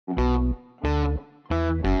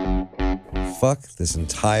Fuck this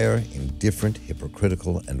entire indifferent,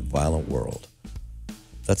 hypocritical, and violent world.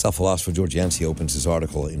 That's how philosopher George Yancy opens his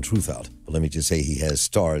article in Truthout. But let me just say he has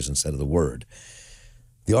stars instead of the word.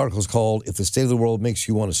 The article is called, "If the State of the World Makes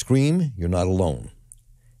You Want to Scream, You're Not Alone."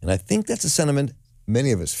 And I think that's a sentiment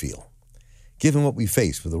many of us feel. Given what we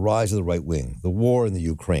face with the rise of the right wing, the war in the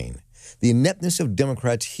Ukraine, the ineptness of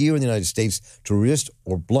Democrats here in the United States to resist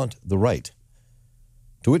or blunt the right,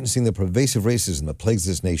 to witnessing the pervasive racism that plagues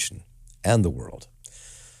this nation and the world.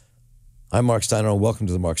 I'm Marc Steiner, and welcome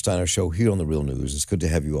to the Marc Steiner Show here on The Real News. It's good to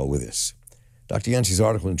have you all with us. Dr. Yancy's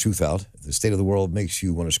article in Truthout, "If the State of the World Makes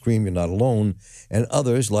You Want to Scream, You're Not Alone," and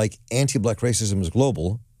others like "Anti-Black Racism is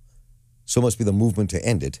Global, So Must Be the Movement to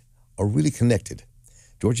End It," are really connected.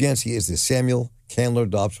 George Yancy is the Samuel Candler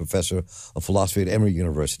Dobbs Professor of Philosophy at Emory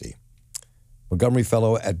University, Montgomery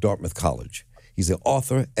Fellow at Dartmouth College. He's the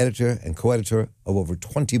author, editor, and co-editor of over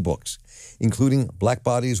 20 books, including Black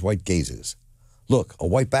Bodies, White Gazes, Look, A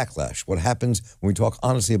White Backlash, What Happens When We Talk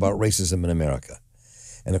Honestly About Racism in America,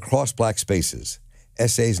 and Across Black Spaces,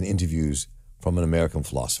 Essays and Interviews from an American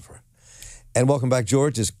Philosopher. And welcome back,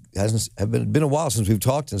 George. It hasn't been a while since we've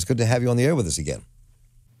talked, and it's good to have you on the air with us again.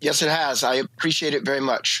 Yes, it has. I appreciate it very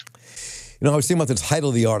much. You know, I was thinking about the title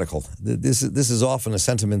of the article. This is often a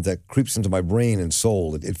sentiment that creeps into my brain and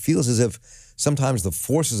soul. It feels as if sometimes the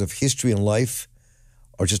forces of history and life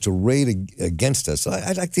are just arrayed against us. So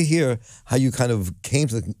I'd like to hear how you kind of came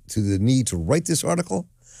to the need to write this article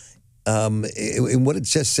and what it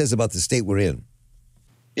just says about the state we're in.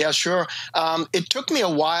 Yeah, sure. It took me a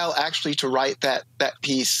while actually to write that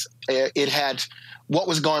piece. It had what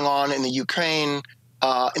was going on in the Ukraine.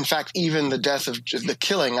 In fact, even the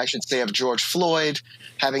killing, I should say, of George Floyd,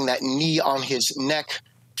 having that knee on his neck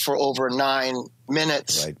for over 9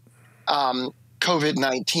 minutes, right.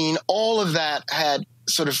 COVID-19, all of that had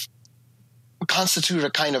sort of constituted a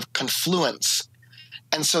kind of confluence.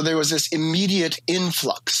 And so there was this immediate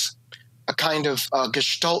influx, a kind of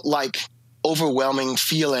gestalt-like overwhelming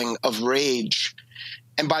feeling of rage.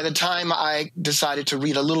 And by the time I decided to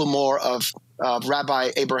read a little more of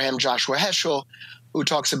Rabbi Abraham Joshua Heschel, who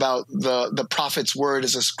talks about the prophet's word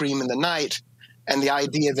as a scream in the night, and the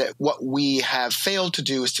idea that what we have failed to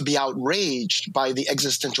do is to be outraged by the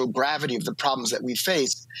existential gravity of the problems that we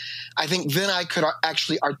face, I think then I could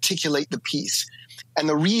actually articulate the piece. And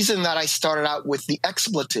the reason that I started out with the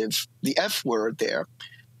expletive, the F word there,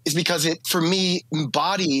 is because it, for me,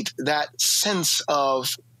 embodied that sense of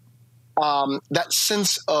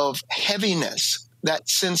heaviness, that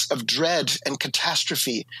sense of dread and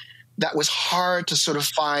catastrophe that was hard to sort of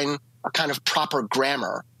find a kind of proper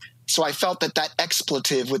grammar. So I felt that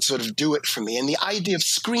expletive would sort of do it for me. And the idea of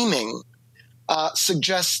screaming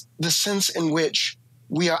suggests the sense in which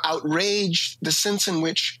we are outraged, the sense in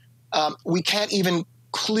which we can't even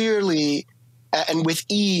clearly and with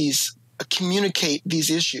ease communicate these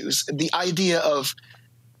issues. The idea of,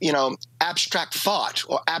 abstract thought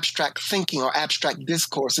or abstract thinking or abstract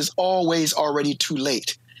discourse is always already too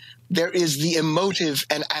late. There is the emotive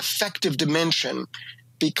and affective dimension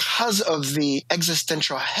because of the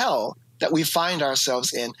existential hell that we find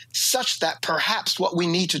ourselves in, such that perhaps what we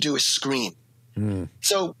need to do is scream. Mm.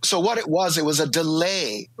 So what it was a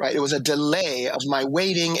delay, right? It was a delay of my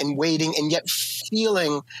waiting and yet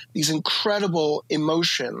feeling these incredible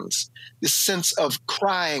emotions, this sense of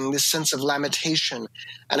crying, this sense of lamentation.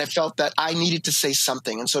 And I felt that I needed to say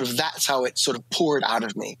something. And sort of that's how it sort of poured out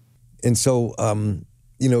of me. And so,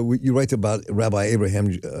 you write about Rabbi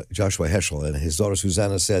Abraham Joshua Heschel, and his daughter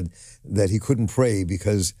Susanna said that he couldn't pray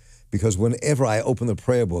because whenever I open the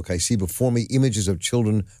prayer book, I see before me images of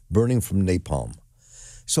children burning from napalm.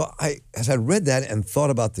 So as I read that and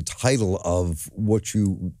thought about the title of what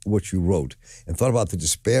you wrote and thought about the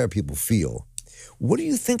despair people feel, what do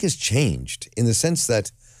you think has changed in the sense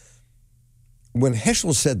that when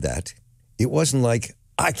Heschel said that, it wasn't like,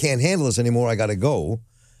 I can't handle this anymore, I got to go.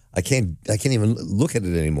 I can't even look at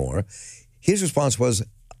it anymore. His response was,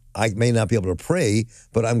 I may not be able to pray,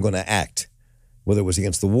 but I'm going to act. Whether it was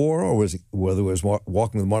against the war or whether it was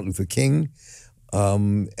walking with Martin Luther King,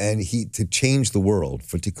 and to change the world,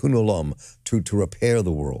 for tikkun olam, to repair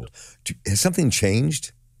the world. Has something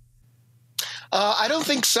changed? I don't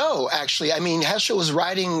think so, actually. I mean, Heschel was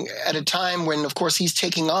writing at a time when, of course, he's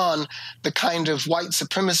taking on the kind of white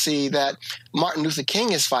supremacy that Martin Luther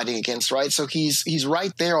King is fighting against, right? So he's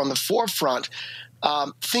right there on the forefront,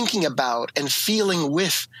 thinking about and feeling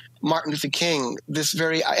with Martin Luther King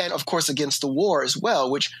and of course against the war as well,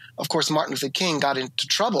 which, of course, Martin Luther King got into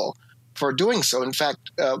trouble for doing so. In fact,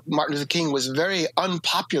 Martin Luther King was very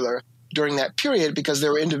unpopular during that period, because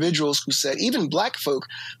there were individuals who said, even black folk,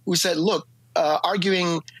 who said, look,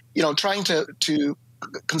 arguing, trying to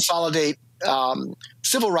consolidate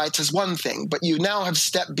civil rights is one thing, but you now have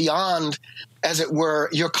stepped beyond, as it were,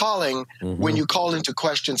 your calling when you call into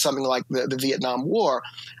question something like the Vietnam War.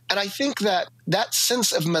 And I think that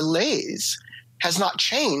sense of malaise has not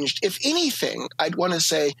changed. If anything, I'd want to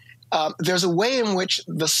say there's a way in which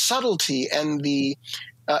the subtlety and the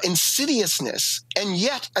insidiousness, and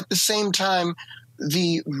yet at the same time,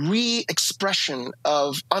 the re-expression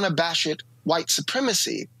of unabashed white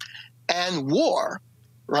supremacy and war,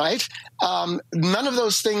 right? None of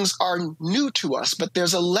those things are new to us, but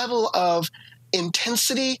there's a level of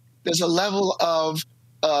intensity, there's a level of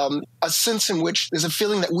a sense in which there's a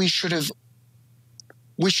feeling that we should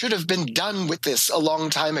have been done with this a long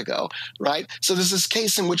time ago, right? So there's this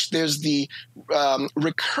case in which there's the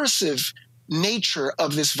recursive nature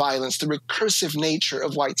of this violence, the recursive nature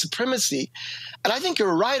of white supremacy. And I think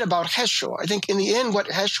you're right about Heschel. I think in the end, what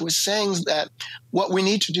Heschel is saying is that what we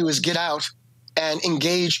need to do is get out and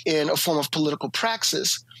engage in a form of political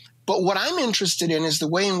praxis. But what I'm interested in is the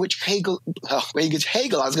way in which Hegel, I was going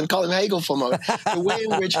to call him Hegel for a moment, the way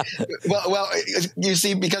in which, well, you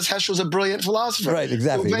see, because Heschel's a brilliant philosopher. Right,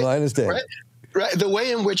 exactly. I understand. Right, the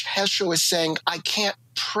way in which Heschel is saying, I can't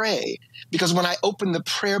pray, because when I open the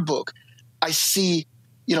prayer book, I see,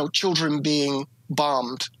 children being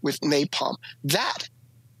bombed with napalm.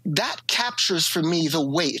 That captures for me the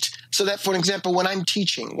weight. So that, for example, when I'm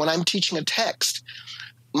teaching a text,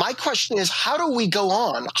 my question is, how do we go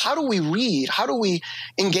on? How do we read? How do we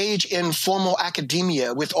engage in formal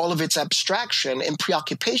academia with all of its abstraction and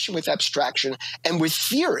preoccupation with abstraction and with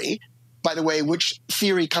theory, by the way, which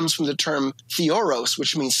theory comes from the term theoros,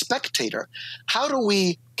 which means spectator? How do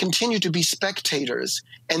we continue to be spectators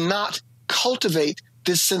and not cultivate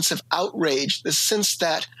this sense of outrage, this sense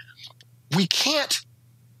that we can't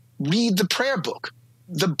read the prayer book?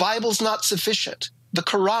 The Bible's not sufficient. The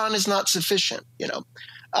Quran is not sufficient,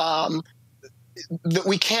 that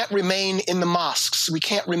we can't remain in the mosques. We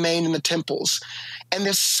can't remain in the temples. And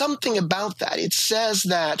there's something about that. It says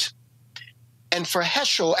that, and for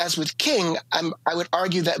Heschel, as with King, I would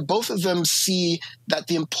argue that both of them see that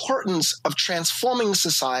the importance of transforming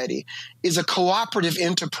society is a cooperative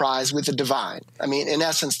enterprise with the divine. I mean, in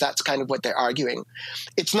essence, that's kind of what they're arguing.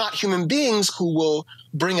 It's not human beings who will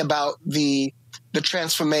bring about the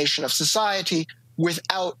transformation of society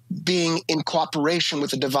without being in cooperation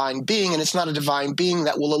with a divine being, and it's not a divine being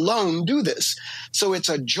that will alone do this. So it's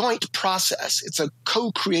a joint process. It's a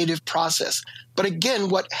co-creative process. But again,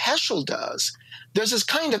 what Heschel does, there's this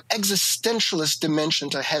kind of existentialist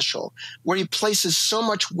dimension to Heschel, where he places so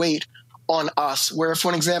much weight on us, where,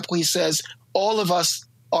 for example, he says, all of us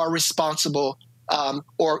are responsible,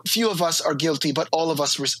 or few of us are guilty, but all of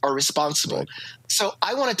us are responsible. Right. So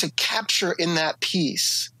I wanted to capture in that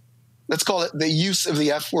piece, let's call it the use of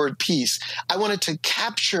the F word, peace. I wanted to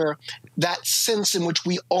capture that sense in which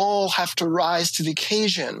we all have to rise to the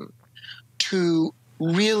occasion to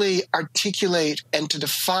really articulate and to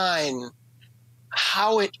define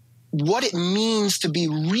what it means to be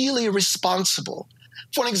really responsible.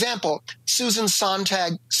 For an example, Susan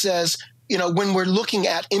Sontag says, when we're looking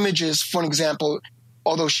at images, for example,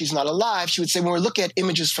 although she's not alive, she would say, when we're looking at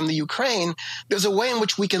images from the Ukraine, there's a way in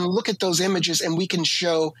which we can look at those images and we can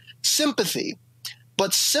show sympathy.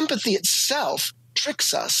 But sympathy itself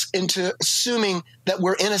tricks us into assuming that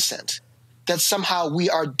we're innocent, that somehow we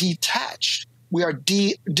are detached, we are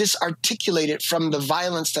disarticulated from the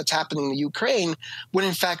violence that's happening in the Ukraine, when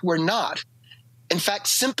in fact we're not. In fact,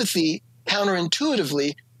 sympathy,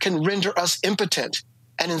 counterintuitively, can render us impotent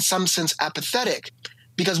and in some sense apathetic,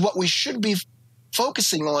 because what we should be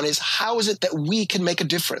focusing on is how is it that we can make a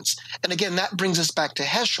difference. And again, that brings us back to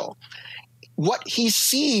Heschel. What he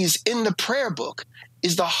sees in the prayer book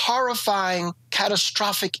is the horrifying,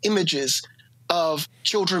 catastrophic images of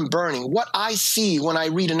children burning. What I see when I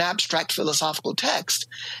read an abstract philosophical text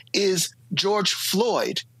is George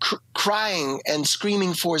Floyd crying and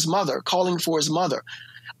screaming for his mother, calling for his mother.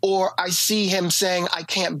 Or I see him saying, I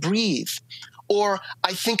can't breathe. Or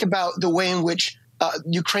I think about the way in which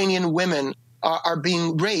Ukrainian women are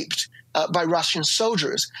being raped by Russian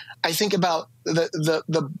soldiers. I think about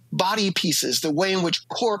the body pieces, the way in which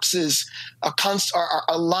corpses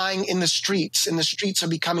are lying in the streets, and the streets are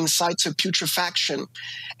becoming sites of putrefaction,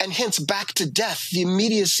 and hence back to death, the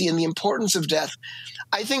immediacy and the importance of death.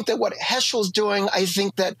 I think that what Heschel's doing, I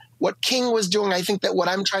think that what King was doing, I think that what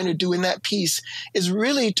I'm trying to do in that piece is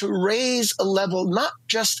really to raise a level not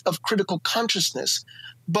just of critical consciousness,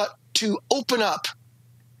 but to open up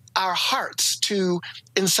our hearts to,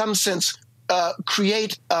 in some sense,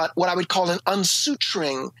 create what I would call an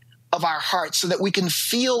unsuturing of our hearts so that we can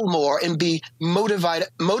feel more and be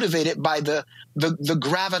motivated by the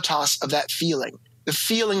gravitas of that feeling, the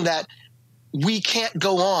feeling that we can't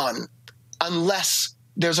go on unless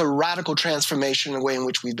there's a radical transformation in the way in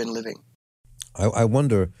which we've been living. I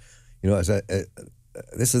wonder, as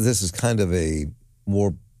this is kind of a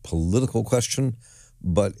more political question,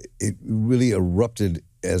 but it really erupted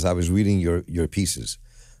as I was reading your pieces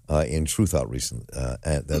in Truthout recently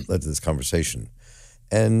that led to this conversation,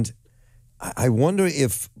 and I wonder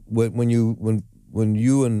if when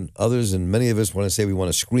you and others and many of us want to say we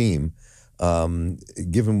want to scream,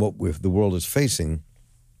 given what the world is facing,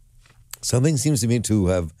 something seems to me to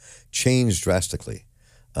have changed drastically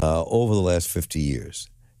over the last 50 years,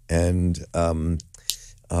 and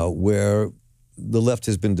where the left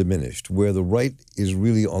has been diminished, where the right is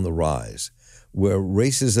really on the rise, where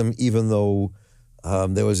racism, even though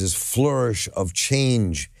there was this flourish of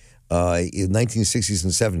change in 1960s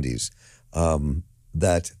and 70s,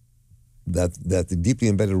 that the deeply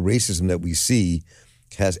embedded racism that we see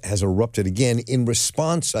has erupted again in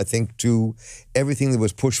response, I think, to everything that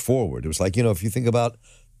was pushed forward. It was like, if you think about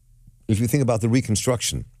the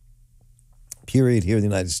Reconstruction period here in the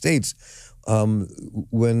United States,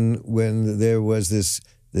 when there was this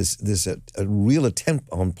a real attempt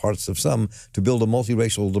on parts of some to build a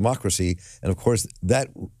multiracial democracy, and of course that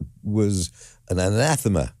was an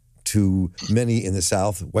anathema to many in the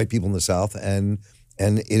South, white people in the South, and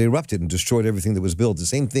it erupted and destroyed everything that was built. The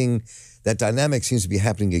same thing, that dynamic seems to be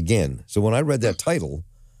happening again. So when I read that title,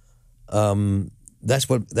 that's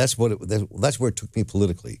where it took me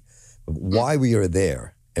politically. Why we are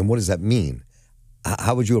there, and what does that mean?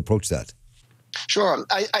 How would you approach that? Sure.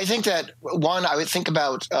 I think that, one, I would think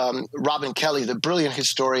about Robin Kelley, the brilliant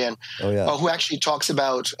historian, who actually talks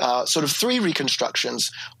about sort of three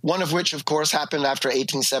reconstructions, one of which, of course, happened after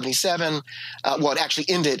 1877. It actually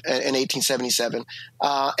ended in 1877.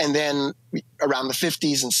 And then around the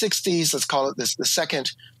 50s and 60s, let's call it the second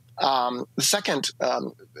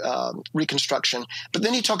reconstruction. But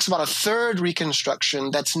then he talks about a third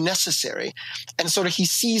reconstruction that's necessary. And sort of he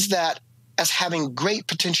sees that as having great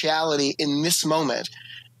potentiality in this moment.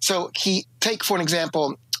 So take, for an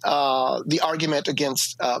example, the argument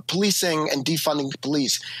against policing and defunding the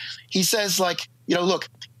police. He says, look,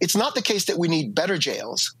 it's not the case that we need better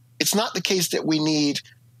jails. It's not the case that we need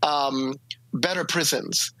better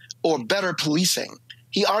prisons or better policing.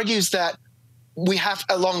 He argues that we have,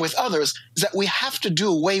 along with others, is that we have to do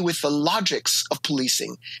away with the logics of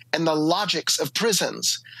policing and the logics of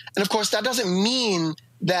prisons. And of course, that doesn't mean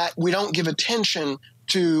that we don't give attention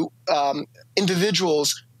to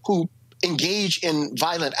individuals who engage in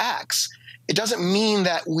violent acts. It doesn't mean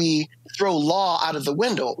that we throw law out of the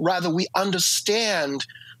window. Rather, we understand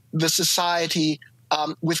the society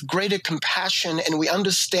with greater compassion, and we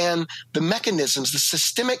understand the mechanisms, the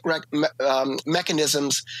systemic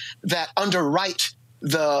mechanisms that underwrite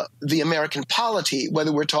the American polity,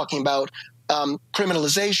 whether we're talking about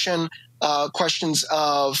criminalization, questions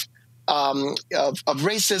of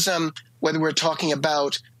racism, whether we're talking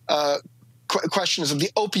about questions of the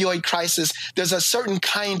opioid crisis. There's a certain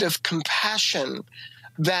kind of compassion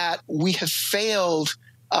that we have failed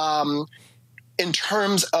in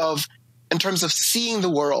terms of seeing the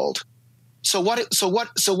world. So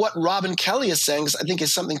what Robin Kelley is saying, I think,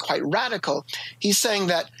 is something quite radical. He's saying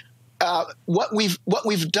that what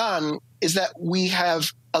we've done is that we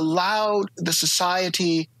have allowed the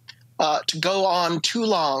society to go on too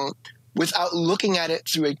long without looking at it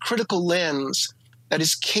through a critical lens that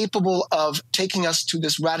is capable of taking us to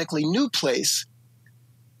this radically new place,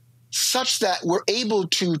 such that we're able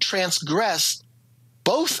to transgress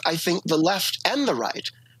both, I think, the left and the right,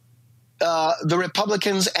 the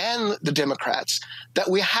Republicans and the Democrats, that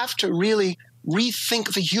we have to really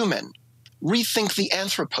rethink the human, rethink the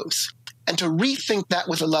anthropos, and to rethink that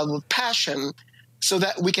with a level of passion so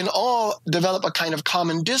that we can all develop a kind of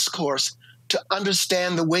common discourse to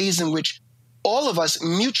understand the ways in which all of us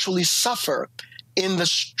mutually suffer in the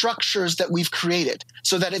structures that we've created,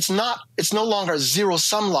 so that it's no longer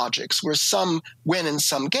zero-sum logics where some win and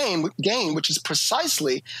some gain, which is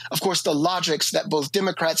precisely, of course, the logics that both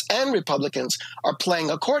Democrats and Republicans are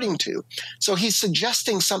playing according to. So he's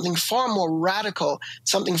suggesting something far more radical,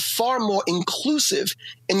 something far more inclusive,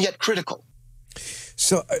 and yet critical.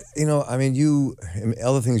 So,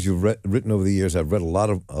 other things you've written over the years, I've read a lot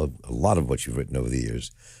of what you've written over the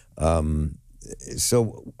years. And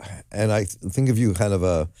I think of you kind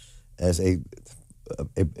of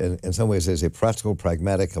in some ways as a practical,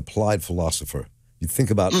 pragmatic, applied philosopher. You think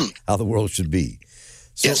about how the world should be.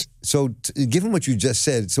 Yes. So given what you just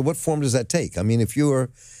said, so what form does that take? I mean, if you are,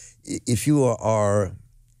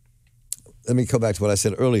 let me go back to what I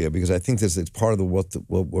said earlier, because I think it's part of what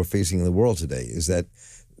we're facing in the world today, is that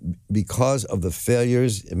because of the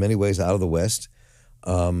failures in many ways out of the West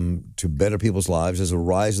to better people's lives, there's a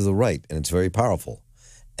rise of the right, and it's very powerful.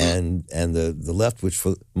 And the left, which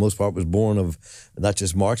for the most part was born of not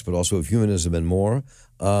just Marx but also of humanism and more,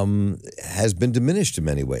 has been diminished in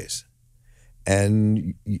many ways.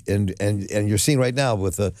 And you're seeing right now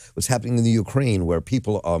with what's happening in the Ukraine, where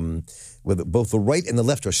people, where both the right and the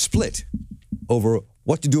left are split over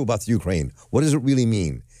what to do about the Ukraine. What does it really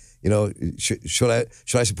mean? You know, should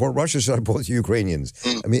I support Russia? Or should I support the Ukrainians?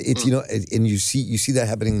 I mean, it's, you know, and you see that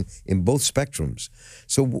happening in both spectrums.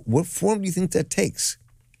 So, what form do you think that takes,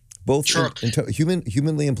 both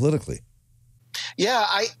humanly and politically? Yeah,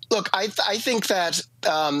 I think that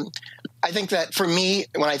for me,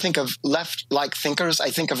 when I think of left-like thinkers,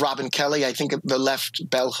 I think of Robin Kelly. I think of the left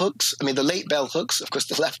bell hooks. I mean, the late bell hooks, of course,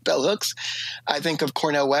 the left bell hooks. I think of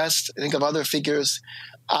Cornel West. I think of other figures.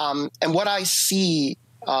 And what I see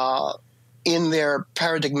in their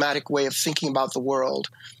paradigmatic way of thinking about the world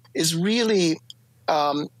is really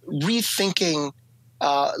rethinking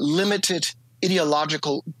limited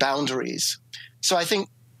ideological boundaries. So I think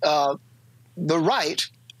the right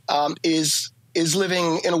is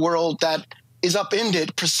living in a world that is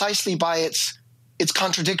upended precisely by its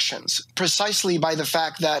contradictions, precisely by the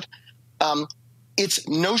fact that its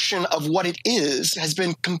notion of what it is has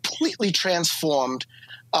been completely transformed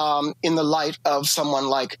in the light of someone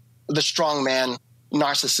like the strongman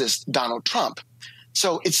narcissist Donald Trump.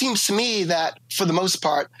 So it seems to me that for the most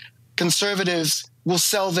part, conservatives will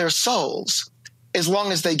sell their souls as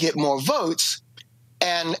long as they get more votes.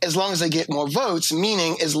 And as long as they get more votes,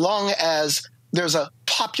 meaning as long as there's a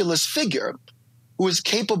populist figure who is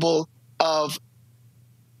capable of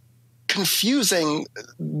confusing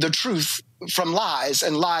the truth from lies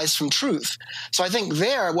and lies from truth. So I think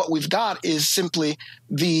what we've got is simply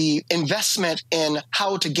the investment in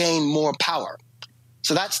how to gain more power.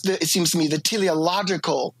 So that's it seems to me, the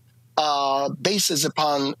teleological basis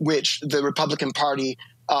upon which the Republican Party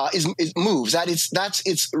moves. That's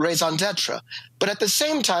its raison d'etre. But at the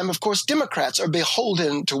same time, of course, Democrats are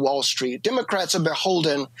beholden to Wall Street. Democrats are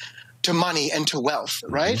beholden to money and to wealth,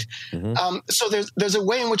 right? Mm-hmm. So there's a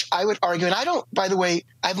way in which I would argue, and I don't, by the way,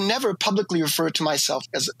 I've never publicly referred to myself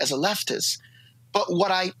as a leftist, but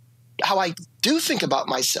how I do think about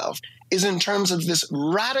myself is in terms of this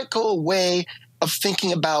radical way of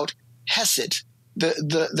thinking about Hesed,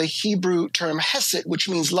 the Hebrew term Hesed, which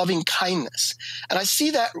means loving kindness. And I see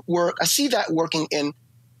that working in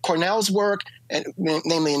Cornell's work, and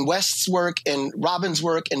namely in West's work, in Robin's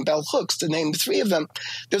work, and bell hooks, to name the three of them.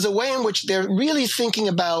 There's a way in which they're really thinking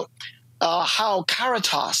about how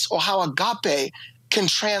caritas or how agape can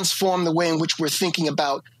transform the way in which we're thinking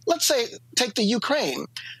about, let's say, take the Ukraine.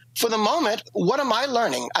 For the moment, what am I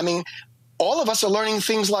learning? I mean, all of us are learning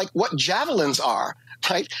things like what javelins are,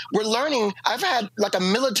 right? We're learning, I've had like a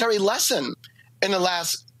military lesson in the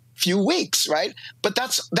last few weeks, right? But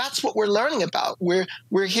that's what we're learning about. We're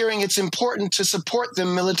hearing it's important to support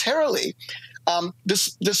them militarily. And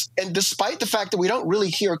despite the fact that we don't really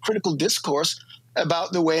hear a critical discourse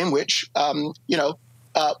about the way in which,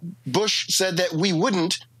 Bush said that we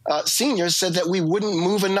wouldn't, seniors said that we wouldn't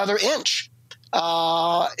move another inch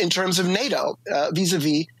in terms of NATO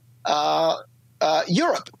vis-a-vis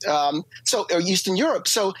Europe, or Eastern Europe.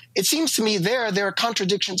 So it seems to me there are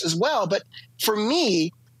contradictions as well. But for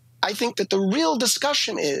me, I think that the real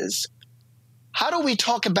discussion is, how do we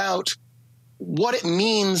talk about what it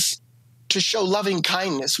means to show loving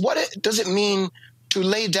kindness? Does it mean to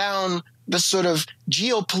lay down the sort of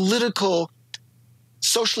geopolitical,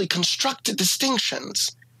 socially constructed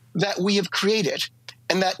distinctions that we have created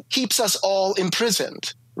and that keeps us all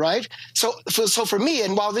imprisoned, right? So for me,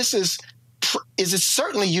 and while this is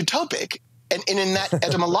certainly utopic, and in that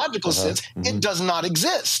etymological sense, it does not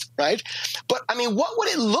exist, right? But I mean, what would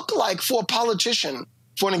it look like for a politician,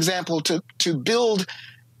 for an example, to build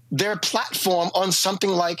their platform on something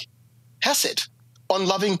like Hesed, on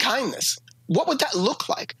loving kindness? What would that look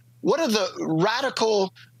like? What are the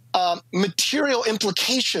radical material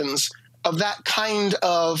implications of that kind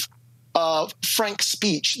of frank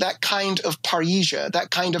speech, that kind of parrhesia,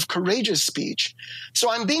 that kind of courageous speech?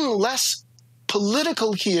 So I'm being less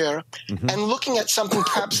political here and looking at something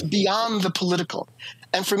perhaps beyond the political.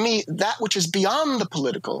 And for me, that which is beyond the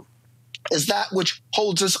political is that which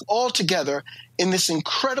holds us all together in this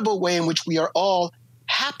incredible way in which we are all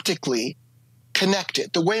haptically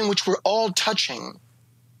connected, the way in which we're all touching,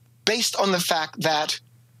 based on the fact that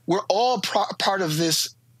we're all part of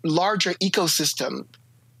this larger ecosystem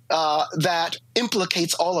that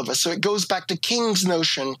implicates all of us. So it goes back to King's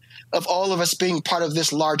notion of all of us being part of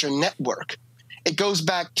this larger network. It goes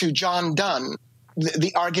back to John Donne,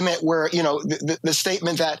 the argument where, the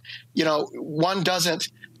statement that, one doesn't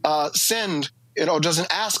send,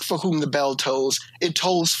 doesn't ask for whom the bell tolls, it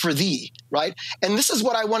tolls for thee, right? And this is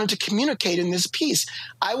what I wanted to communicate in this piece.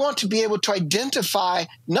 I want to be able to identify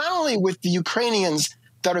not only with the Ukrainians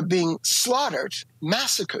that are being slaughtered,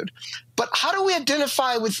 massacred, but how do we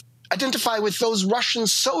identify with those Russian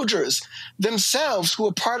soldiers themselves who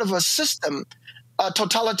are part of a system, a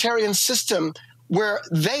totalitarian system, where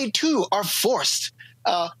they too are forced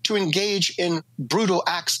to engage in brutal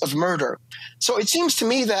acts of murder? So it seems to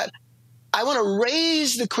me that I want to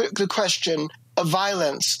raise the question of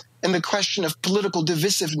violence and the question of political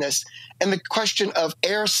divisiveness and the question of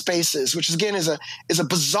airspaces, which again is a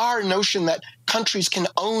bizarre notion that countries can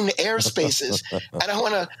own airspaces. And I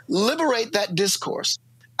want to liberate that discourse.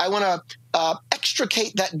 I want to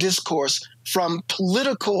extricate that discourse from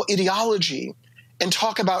political ideology and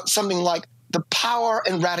talk about something like the power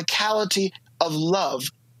and radicality of love.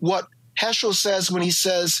 What Heschel says when he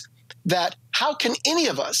says that how can any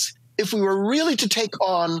of us, if we were really to take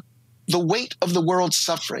on the weight of the world's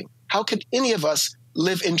suffering, how could any of us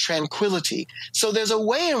live in tranquility? So there's a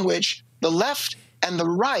way in which the left and the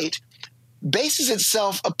right bases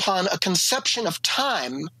itself upon a conception of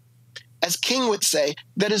time, as King would say,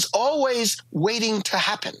 that is always waiting to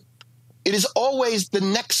happen. It is always the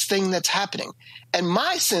next thing that's happening. And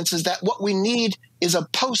my sense is that what we need is a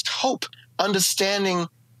post-hope understanding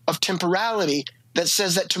of temporality that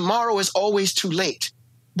says that tomorrow is always too late.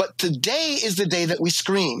 But today is the day that we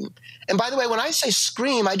scream. And by the way, when I say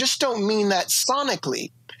scream, I just don't mean that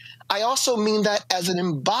sonically. I also mean that as an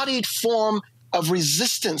embodied form of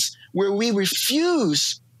resistance where we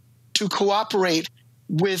refuse to cooperate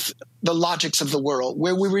with the logics of the world,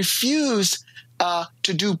 where we refuse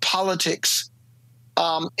to do politics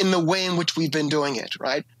in the way in which we've been doing it,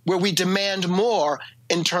 right? Where we demand more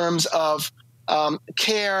in terms of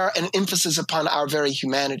care and emphasis upon our very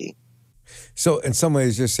humanity. So in some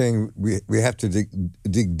ways, you're saying we have to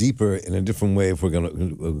dig deeper in a different way if we're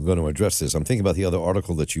going to address this. I'm thinking about the other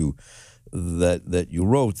article that you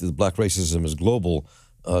wrote, that Black racism is global,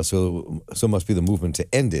 so must be the movement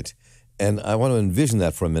to end it. And I want to envision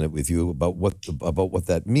that for a minute with you about what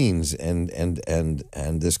that means.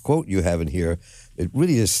 And this quote you have in here, it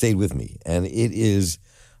really has stayed with me. And it is,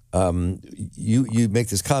 you make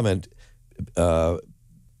this comment.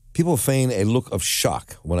 People feign a look of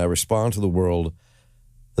shock when I respond to the world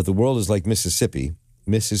that the world is like Mississippi.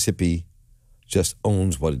 Mississippi just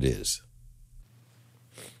owns what it is.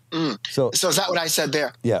 So is that what I said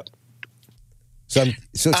there? Yeah. So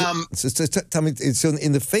tell me. So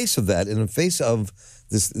in the face of that, in the face of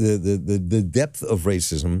this, the depth of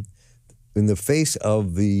racism, in the face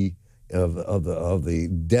of the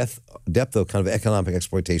depth of kind of economic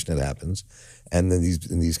exploitation that happens, and then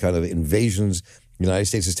these kind of invasions. The United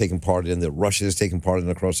States has taken part in, that Russia has taken part in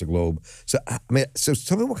across the globe. So, so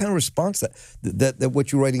tell me what kind of response that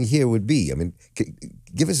what you're writing here would be. I mean,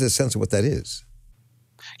 give us a sense of what that is.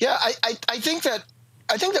 Yeah, I think that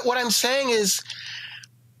what I'm saying is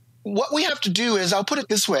what we have to do is, I'll put it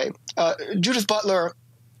this way. Judith Butler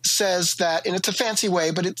says that, and it's a fancy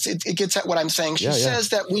way, but it gets at what I'm saying. She says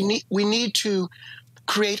that we need to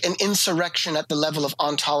create an insurrection at the level of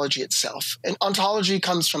ontology itself. And ontology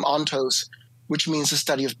comes from ontos, which means the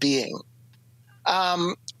study of being.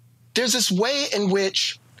 There's this way in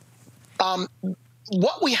which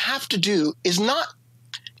what we have to do is not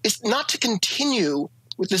to continue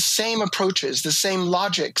with the same approaches, the same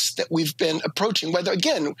logics that we've been approaching, whether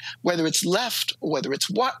it's left, whether it's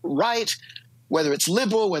right, whether it's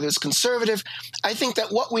liberal, whether it's conservative. I think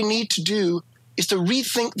that what we need to do is to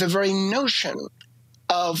rethink the very notion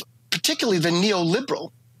of particularly the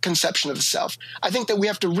neoliberal conception of the self. I think that we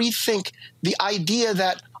have to rethink the idea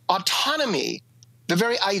that autonomy, the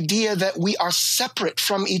very idea that we are separate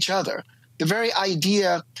from each other, the very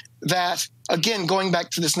idea that, again, going back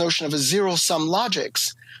to this notion of a zero-sum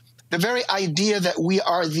logics, the very idea that we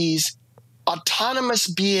are these autonomous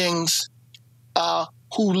beings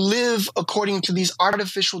who live according to these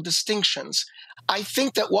artificial distinctions. I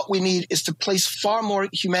think that what we need is to place far more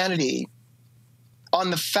humanity on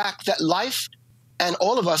the fact that life and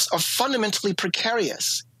all of us are fundamentally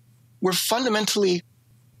precarious. We're fundamentally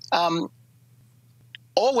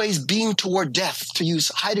always being toward death, to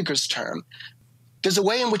use Heidegger's term. There's a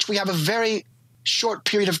way in which we have a very short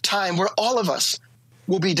period of time where all of us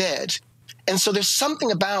will be dead. And so there's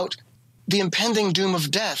something about the impending doom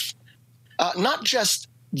of death, not just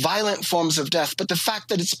violent forms of death, but the fact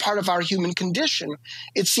that it's part of our human condition,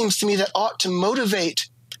 it seems to me that ought to motivate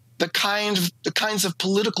the kinds of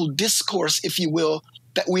political discourse, if you will,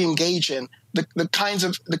 that we engage in, the kinds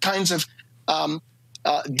of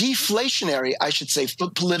deflationary, I should say,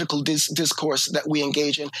 political discourse that we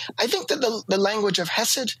engage in. I think that the language of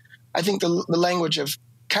Hesed, I think the language of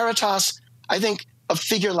Caritas, I think a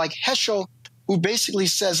figure like Heschel, who basically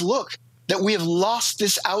says, look, that we have lost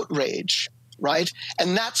this outrage, right?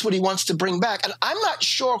 And that's what he wants to bring back. And I'm not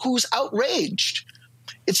sure who's outraged.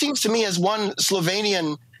 It seems to me, as one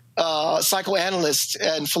Slovenian psychoanalyst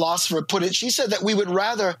and philosopher put it, she said that we would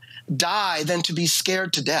rather die than to be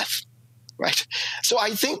scared to death, right? So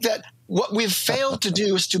I think that what we've failed to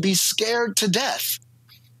do is to be scared to death.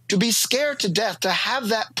 To be scared to death, to have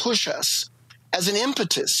that push us as an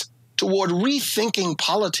impetus toward rethinking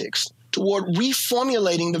politics, toward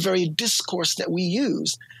reformulating the very discourse that we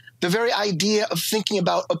use, the very idea of thinking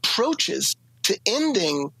about approaches to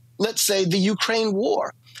ending, let's say, the Ukraine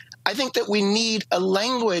war. I think that we need a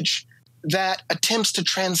language that attempts to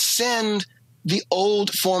transcend the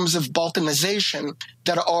old forms of balkanization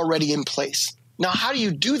that are already in place. Now, how do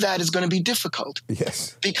you do that is going to be difficult.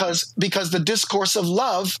 Yes. Because the discourse of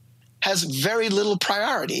love has very little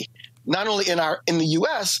priority, not only in the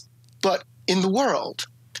US, but in the world.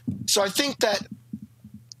 So I think that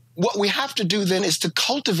what we have to do then is to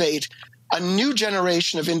cultivate a new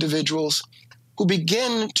generation of individuals who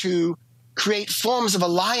begin to create forms of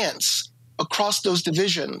alliance across those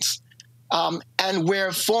divisions, and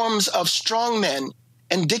where forms of strongmen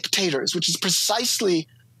and dictators, which is precisely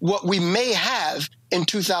what we may have in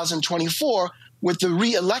 2024 with the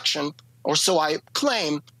re-election, or so I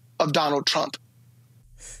claim, of Donald Trump.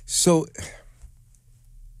 So,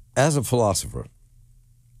 as a philosopher,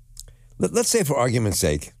 let's say for argument's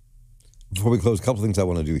sake, before we close, a couple of things I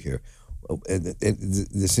want to do here,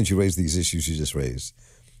 since you raised these issues you just raised.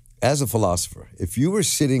 As a philosopher, if you were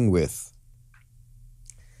sitting with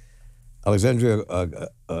Alexandria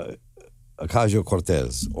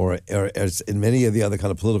Ocasio-Cortez or in many of the other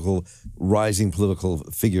kind of rising political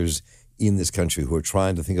figures in this country who are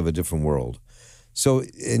trying to think of a different world, so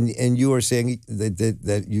and you are saying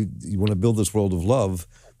that you want to build this world of love,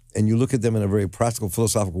 and you look at them in a very practical,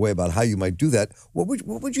 philosophical way about how you might do that, what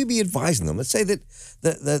would you be advising them? Let's say that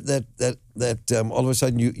all of a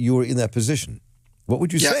sudden you were in that position. What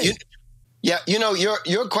would you say?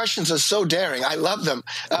 Your questions are so daring. I love them.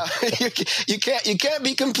 You can't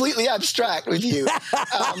be completely abstract with you,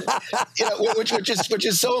 which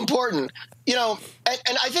is so important. And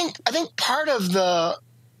I think part of the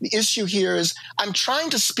issue here is I'm trying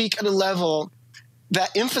to speak at a level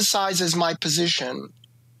that emphasizes my position,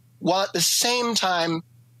 while at the same time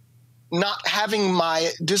not having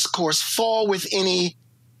my discourse fall with any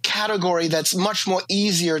category that's much more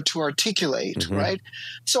easier to articulate, right?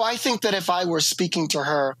 So I think that if I were speaking to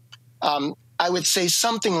her, I would say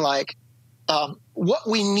something like, what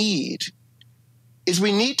we need is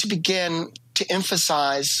to begin to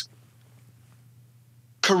emphasize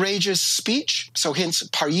courageous speech, so hence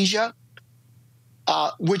parrhesia,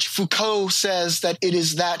 which Foucault says that it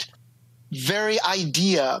is that very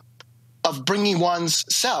idea of bringing one's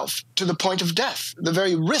self to the point of death, the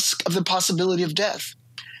very risk of the possibility of death.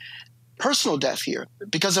 Personal death here,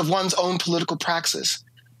 because of one's own political praxis.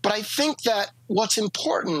 But I think that what's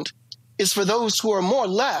important is for those who are more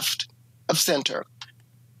left of center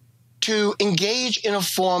to engage in a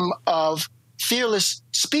form of fearless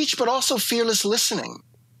speech, but also fearless listening.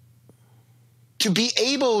 To be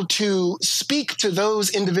able to speak to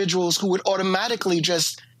those individuals who would automatically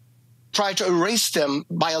just try to erase them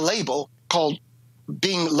by a label called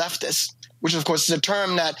being leftist, which of course is a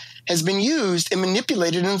term that has been used and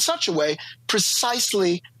manipulated in such a way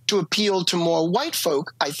precisely to appeal to more white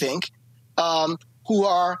folk, I think, who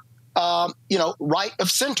are, right of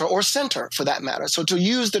center or center for that matter. So to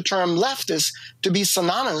use the term leftist to be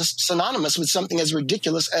synonymous with something as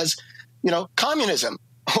ridiculous as, communism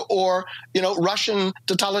or, Russian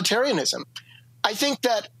totalitarianism. I think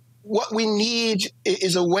that what we need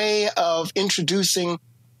is a way of introducing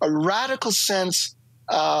a radical sense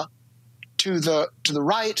to the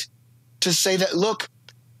right to say that, look,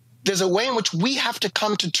 there's a way in which we have to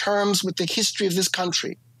come to terms with the history of this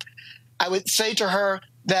country. I would say to her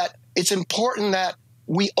that it's important that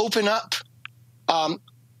we open up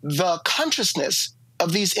the consciousness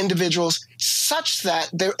of these individuals such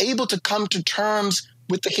that they're able to come to terms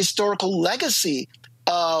with the historical legacy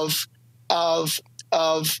of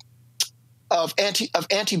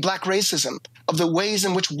anti-Black racism, of the ways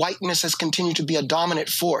in which whiteness has continued to be a dominant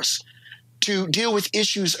force, to deal with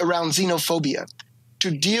issues around xenophobia, to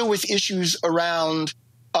deal with issues around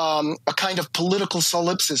a kind of political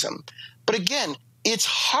solipsism. But again, it's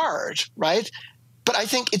hard, right? But I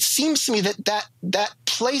think it seems to me that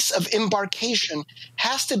place of embarkation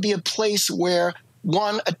has to be a place where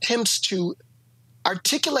one attempts to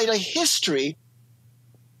articulate a history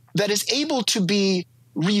that is able to be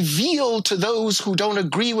revealed to those who don't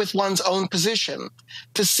agree with one's own position,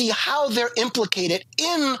 to see how they're implicated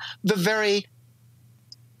in the very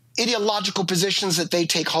ideological positions that they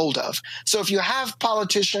take hold of. So if you have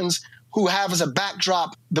politicians who have as a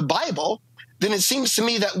backdrop the Bible, then it seems to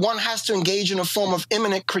me that one has to engage in a form of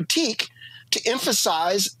immanent critique to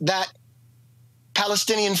emphasize that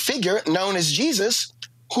Palestinian figure known as Jesus,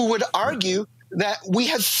 who would argue that we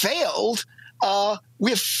have failed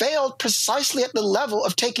precisely at the level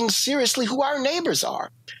of taking seriously who our neighbors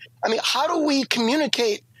are. I mean, how do we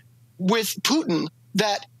communicate with Putin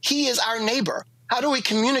that he is our neighbor? How do we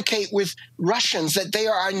communicate with Russians that they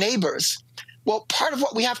are our neighbors? Well, part of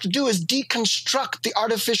what we have to do is deconstruct the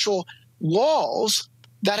artificial walls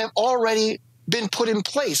that have already been put in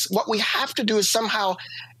place. What we have to do is somehow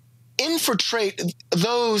infiltrate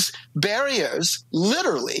those barriers,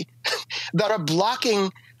 literally, that are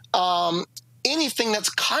blocking anything that's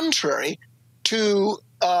contrary to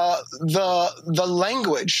the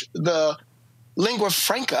language, the lingua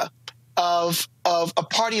franca of a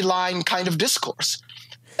party line kind of discourse.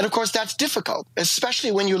 And of course, that's difficult,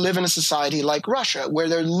 especially when you live in a society like Russia, where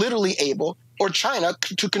they're literally able, or China,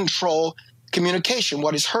 to control communication,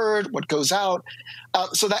 what is heard, what goes out.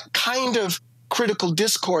 So that kind of critical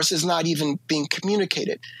discourse is not even being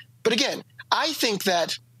communicated. But again, I think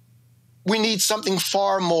that we need something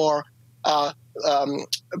far more that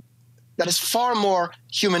is far more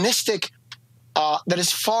humanistic, that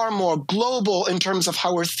is far more global in terms of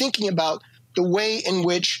how we're thinking about the way in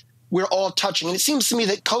which we're all touching. And it seems to me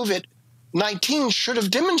that COVID-19 should have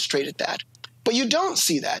demonstrated that. But you don't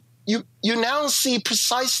see that. You now see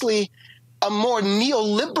precisely a more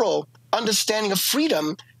neoliberal understanding of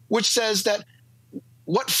freedom, which says that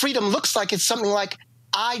what freedom looks like is something like,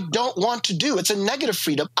 I don't want to do. It's a negative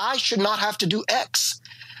freedom. I should not have to do X.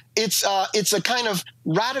 It's a kind of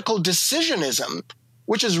radical decisionism,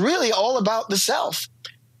 which is really all about the self.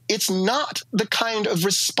 It's not the kind of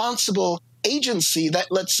responsible agency that,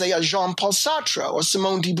 let's say, a Jean-Paul Sartre or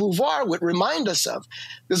Simone de Beauvoir would remind us of.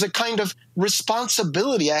 There's a kind of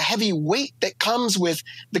responsibility, a heavy weight that comes with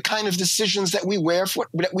the kind of decisions that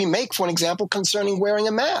we make, for an example, concerning wearing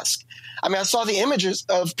a mask. I mean, I saw the images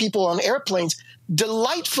of people on airplanes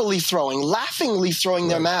laughingly throwing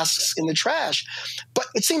their masks in the trash. But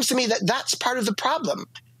it seems to me that that's part of the problem,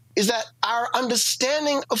 is that our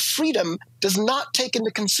understanding of freedom does not take into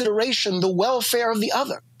consideration the welfare of the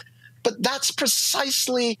other. But that's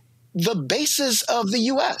precisely the basis of the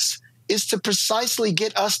U.S., is to precisely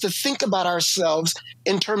get us to think about ourselves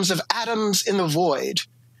in terms of atoms in the void,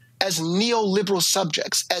 as neoliberal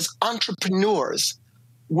subjects, as entrepreneurs,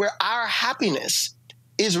 where our happiness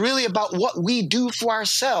is really about what we do for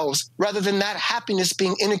ourselves rather than that happiness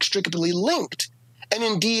being inextricably linked. And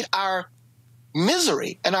indeed, our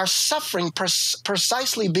misery and our suffering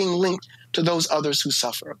precisely being linked to those others who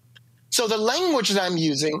suffer. So the language that I'm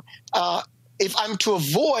using, if I'm to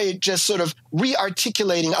avoid just sort of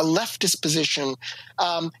re-articulating a leftist position,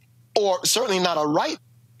 or certainly not a right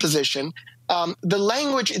position, the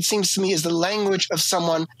language, it seems to me, is the language of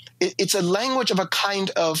someone. It's a language of a kind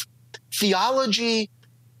of theology,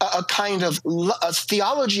 a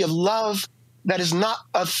theology of love that is not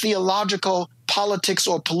a theological politics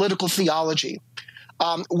or political theology,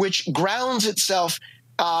 which grounds itself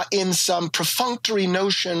in some perfunctory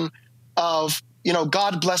notion of,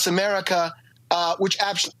 God bless America, which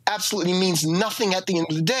absolutely means nothing at the end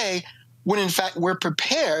of the day, when in fact we're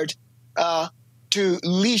prepared to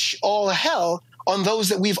leash all hell on those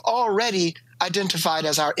that we've already identified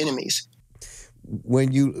as our enemies.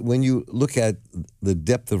 When you look at the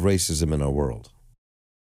depth of racism in our world,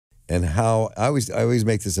 and how I always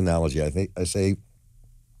make this analogy. I say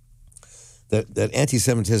that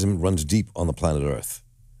anti-Semitism runs deep on the planet Earth,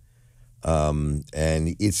 and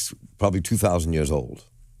it's probably 2,000 years old.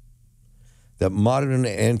 That modern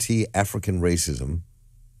anti-African racism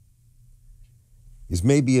is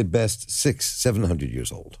maybe at best 600-700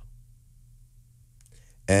 years old,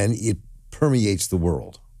 and it permeates the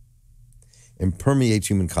world and permeates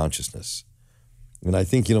human consciousness. And I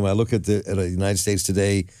think, when I look at the United States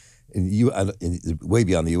today, way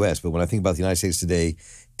beyond the U.S., but when I think about the United States today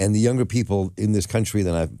and the younger people in this country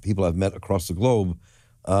than people I've met across the globe,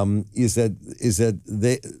 is that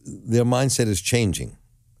their mindset is changing.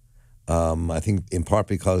 I think in part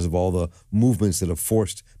because of all the movements that have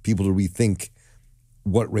forced people to rethink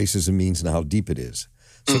what racism means and how deep it is.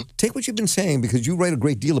 So take what you've been saying, because you write a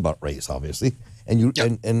great deal about race, obviously, and you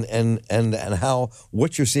and how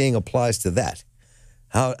what you're saying applies to that,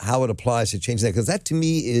 how it applies to changing that, because that to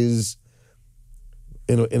me is.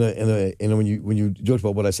 When you joked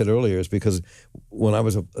about what I said earlier, is because when I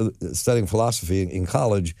was studying philosophy in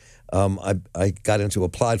college, I got into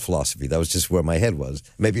applied philosophy. That was just where my head was.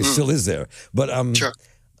 Maybe it still is there, but Sure.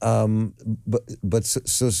 So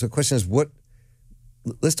the question is,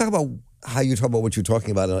 let's talk about how you talk about what you're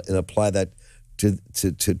talking about and apply that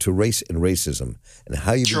to race and racism, and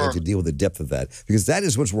how you begin to deal with the depth of that, because that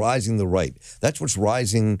is what's rising the right. That's what's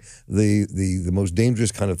rising the most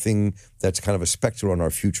dangerous kind of thing. That's kind of a specter on our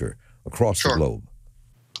future across the globe.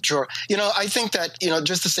 Sure. I think that,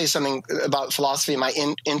 just to say something about philosophy, my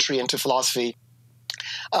entry into philosophy,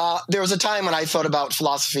 there was a time when I thought about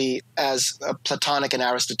philosophy as a Platonic and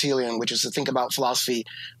Aristotelian, which is to think about philosophy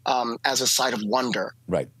as a site of wonder.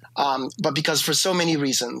 Right. But because for so many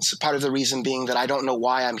reasons, part of the reason being that I don't know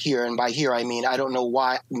why I'm here. And by here, I mean, I don't know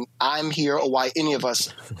why I'm here or why any of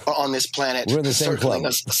us are on this planet. We're in the same club.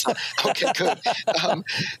 Okay, good.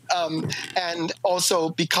 And also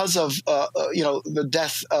because of, the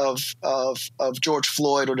death of George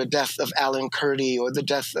Floyd, or the death of Alan Kurdi, or the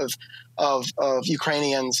death of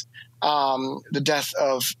Ukrainians, the death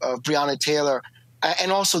of Breonna Taylor,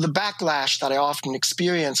 and also the backlash that I often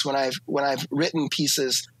experience when I've written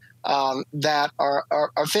pieces that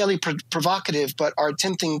are fairly provocative, but are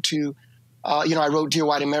attempting to, I wrote Dear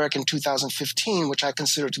White America in 2015, which I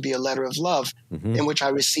consider to be a letter of love, in which I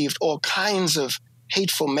received all kinds of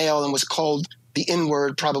hateful mail and was called the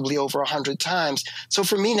N-word probably over 100 times. So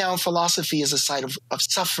for me now, philosophy is a site of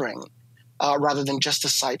suffering rather than just a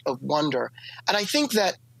site of wonder. And I think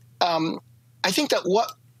that from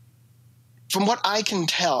what I can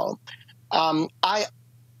tell,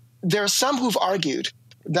 there are some who've argued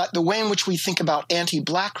that the way in which we think about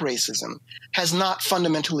anti-Black racism has not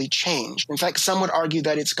fundamentally changed. In fact, some would argue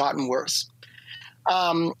that it's gotten worse.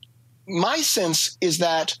 My sense is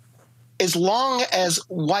that as long as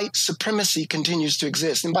white supremacy continues to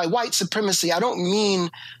exist, and by white supremacy, I don't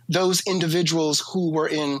mean those individuals who were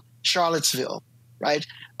in Charlottesville, right?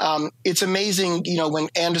 It's amazing, when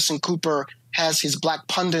Anderson Cooper has his Black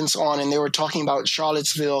pundits on, and they were talking about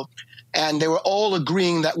Charlottesville, and they were all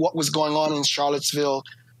agreeing that what was going on in Charlottesville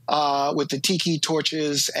with the tiki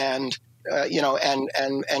torches and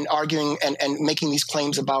arguing and making these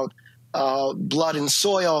claims about blood and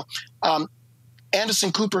soil.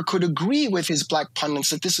 Anderson Cooper could agree with his Black pundits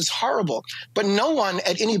that this is horrible, but no one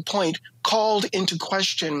at any point called into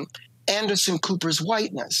question Anderson Cooper's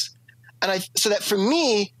whiteness. And so that for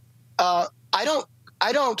me, I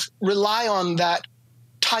don't rely on that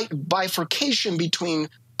tight bifurcation between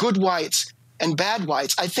good whites and bad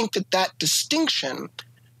whites. I think that distinction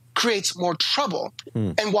creates more trouble.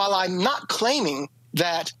 And while I'm not claiming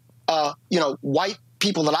that, white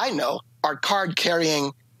people that I know are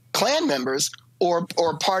card-carrying Klan members or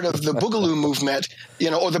part of the Boogaloo movement,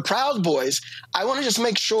 or the Proud Boys, I want to just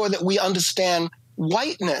make sure that we understand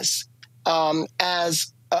whiteness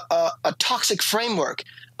as a toxic framework.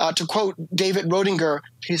 To quote David Rodinger,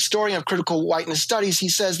 historian of critical whiteness studies, he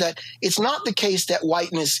says that it's not the case that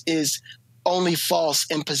whiteness is only false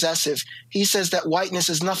and possessive. He says that whiteness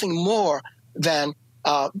is nothing more than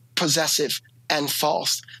possessive and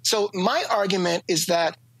false. So my argument is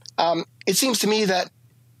that it seems to me that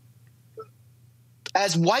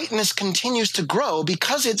as whiteness continues to grow,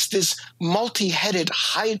 because it's this multi-headed,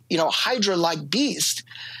 hydra-like beast,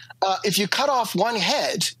 if you cut off one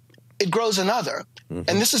head, it grows another. And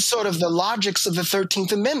this is sort of the logics of the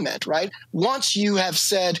 13th Amendment, right? Once you have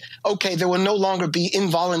said, okay, there will no longer be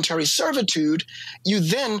involuntary servitude, you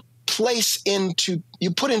then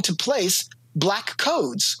put into place Black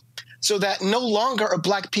codes, so that no longer are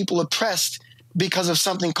Black people oppressed because of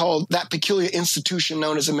something called that peculiar institution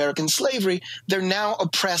known as American slavery. They're now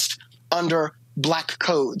oppressed under Black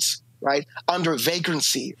codes, right? Under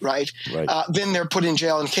vagrancy, right? Then they're put in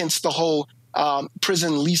jail, and hence the whole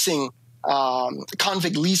prison leasing,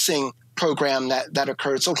 convict leasing program that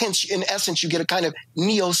occurred. So hence, in essence, you get a kind of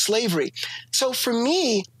neo-slavery. So for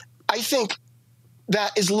me, I think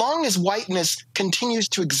that as long as whiteness continues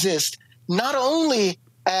to exist, not only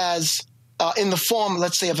as in the form,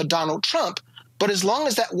 let's say, of a Donald Trump, but as long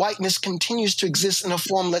as that whiteness continues to exist in a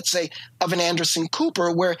form, let's say, of an Anderson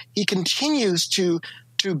Cooper, where he continues to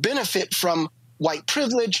benefit from white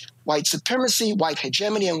privilege, white supremacy, white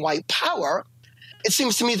hegemony, and white power, it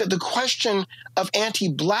seems to me that the question of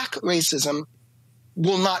anti-Black racism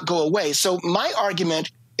will not go away. So my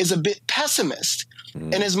argument is a bit pessimist,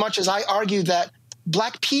 in as much as I argue that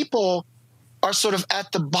Black people are sort of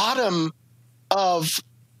at the bottom of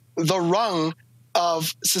the rung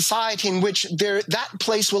of society in which that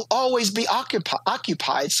place will always be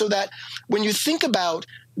occupied, so that when you think about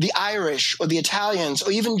the Irish or the Italians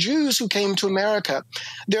or even Jews who came to America,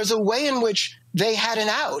 there's a way in which they had an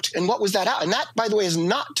out. And what was that out? And that, by the way, is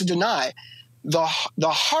not to deny the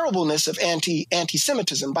horribleness of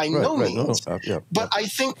anti-Semitism by no means. But I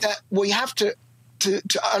think that we have to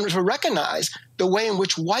recognize the way in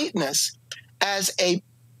which whiteness, as it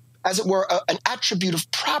were an attribute of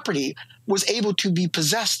property, was able to be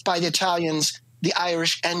possessed by the Italians, the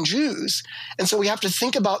Irish, and Jews. And so we have to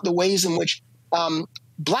think about the ways in which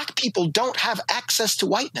Black people don't have access to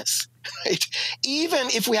whiteness, right?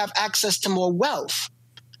 Even if we have access to more wealth,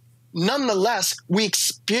 nonetheless, we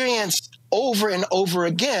experience over and over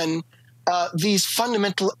again these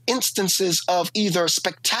fundamental instances of either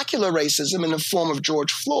spectacular racism in the form of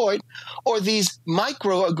George Floyd, or these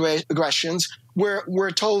microaggressions where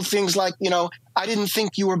we're told things like, I didn't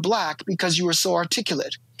think you were Black because you were so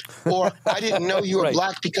articulate, or I didn't know you were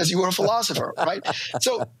Black because you were a philosopher, right?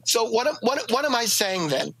 So what am I saying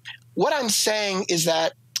then? What I'm saying is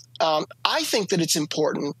that I think that it's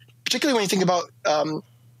important, particularly when you think about and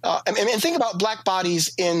think about Black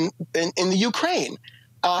bodies in the Ukraine.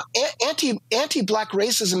 Anti-Black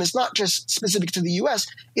racism is not just specific to the U.S.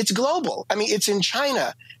 It's global. I mean, it's in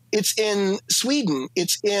China, it's in Sweden,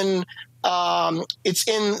 it's in New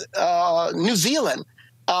Zealand,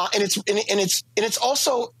 and it's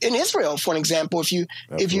also in Israel. For an example, if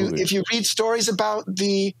you read stories about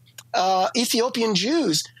the Ethiopian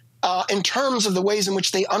Jews, in terms of the ways in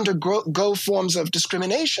which they undergo forms of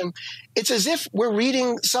discrimination, it's as if we're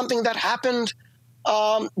reading something that happened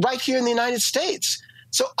right here in the United States.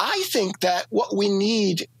 So I think that what we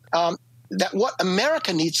need, that what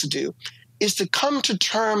America needs to do, is to come to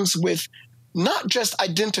terms with not just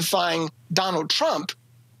identifying Donald Trump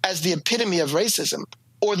as the epitome of racism,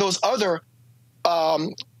 or those other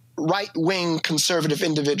right-wing conservative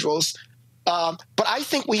individuals, but I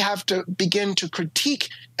think we have to begin to critique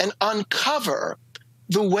and uncover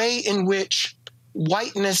the way in which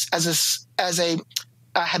whiteness as a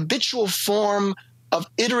habitual form of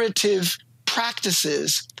iterative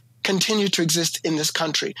practices continue to exist in this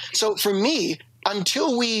country. So for me,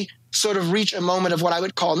 until we sort of reach a moment of what I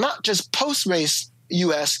would call not just post-race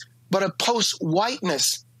U.S., but a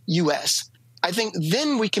post-whiteness U.S., I think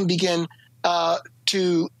then we can begin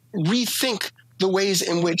to rethink the ways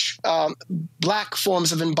in which Black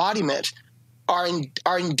forms of embodiment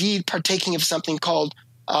are indeed partaking of something called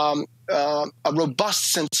a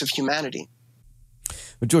robust sense of humanity.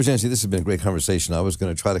 But George Yancy, this has been a great conversation. I was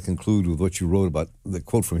going to try to conclude with what you wrote about the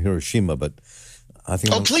quote from Hiroshima, but I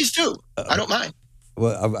think... please do. I don't mind.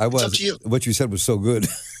 Well, I was. It's up to you. What you said was so good.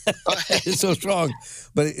 It's so strong.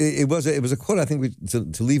 But it was a quote I think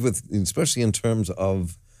to leave with, especially in terms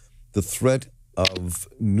of the threat of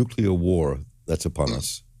nuclear war that's upon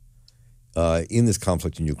us in this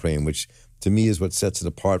conflict in Ukraine, which to me is what sets it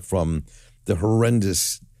apart from the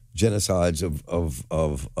horrendous genocides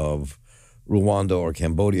of Rwanda or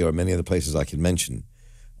Cambodia or many other places I could mention,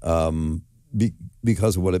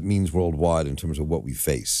 because of what it means worldwide in terms of what we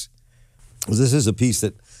face. This is a piece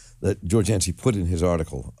that George Yancy put in his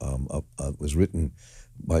article, was written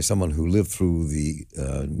by someone who lived through the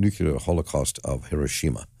nuclear holocaust of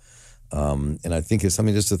Hiroshima. And I think it's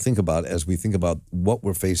something just to think about as we think about what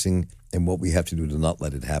we're facing and what we have to do to not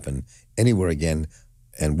let it happen anywhere again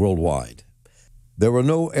and worldwide. There were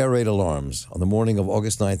no air raid alarms on the morning of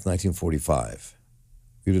August 9th, 1945.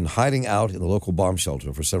 We'd been hiding out in the local bomb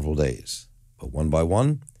shelter for several days. But one by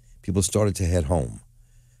one, people started to head home.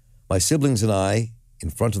 My siblings and I,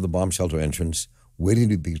 in front of the bomb shelter entrance, waiting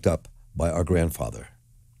to be picked up by our grandfather.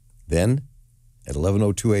 Then, at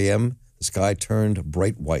 11:02 a.m., the sky turned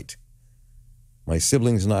bright white. My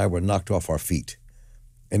siblings and I were knocked off our feet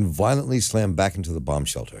and violently slammed back into the bomb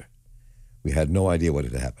shelter. We had no idea what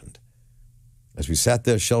had happened. As we sat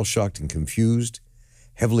there shell-shocked and confused,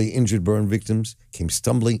 heavily injured burn victims came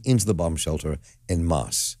stumbling into the bomb shelter en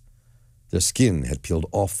masse. Their skin had peeled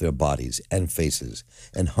off their bodies and faces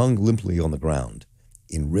and hung limply on the ground,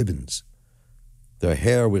 in ribbons. Their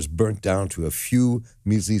hair was burnt down to a few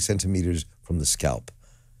measly centimeters from the scalp.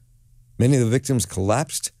 Many of the victims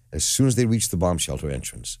collapsed as soon as they reached the bomb shelter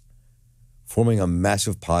entrance, forming a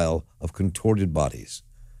massive pile of contorted bodies.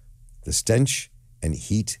 The stench and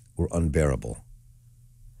heat were unbearable.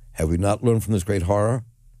 Have we not learned from this great horror?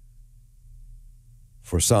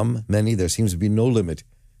 For some, many, there seems to be no limit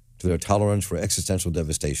to their tolerance for existential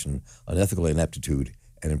devastation, unethical ineptitude,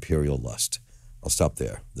 and imperial lust. I'll stop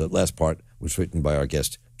there. The last part was written by our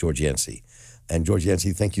guest, George Yancy. And George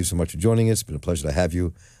Yancy, thank you so much for joining us. It's been a pleasure to have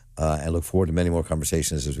you. and look forward to many more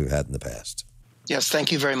conversations as we've had in the past. Yes,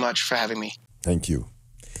 thank you very much for having me. Thank you.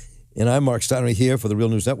 And I'm Marc Steiner here for the Real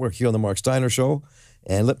News Network here on the Marc Steiner Show.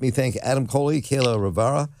 And let me thank Adam Coley, Kayla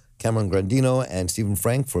Rivera, Cameron Grandino, and Stephen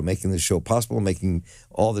Frank for making this show possible, making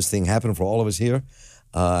all this thing happen for all of us here.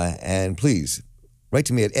 And please, write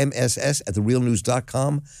to me at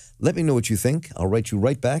mss@therealnews.com. Let me know what you think. I'll write you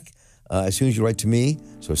right back as soon as you write to me.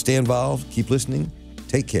 So stay involved, keep listening,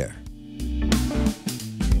 take care.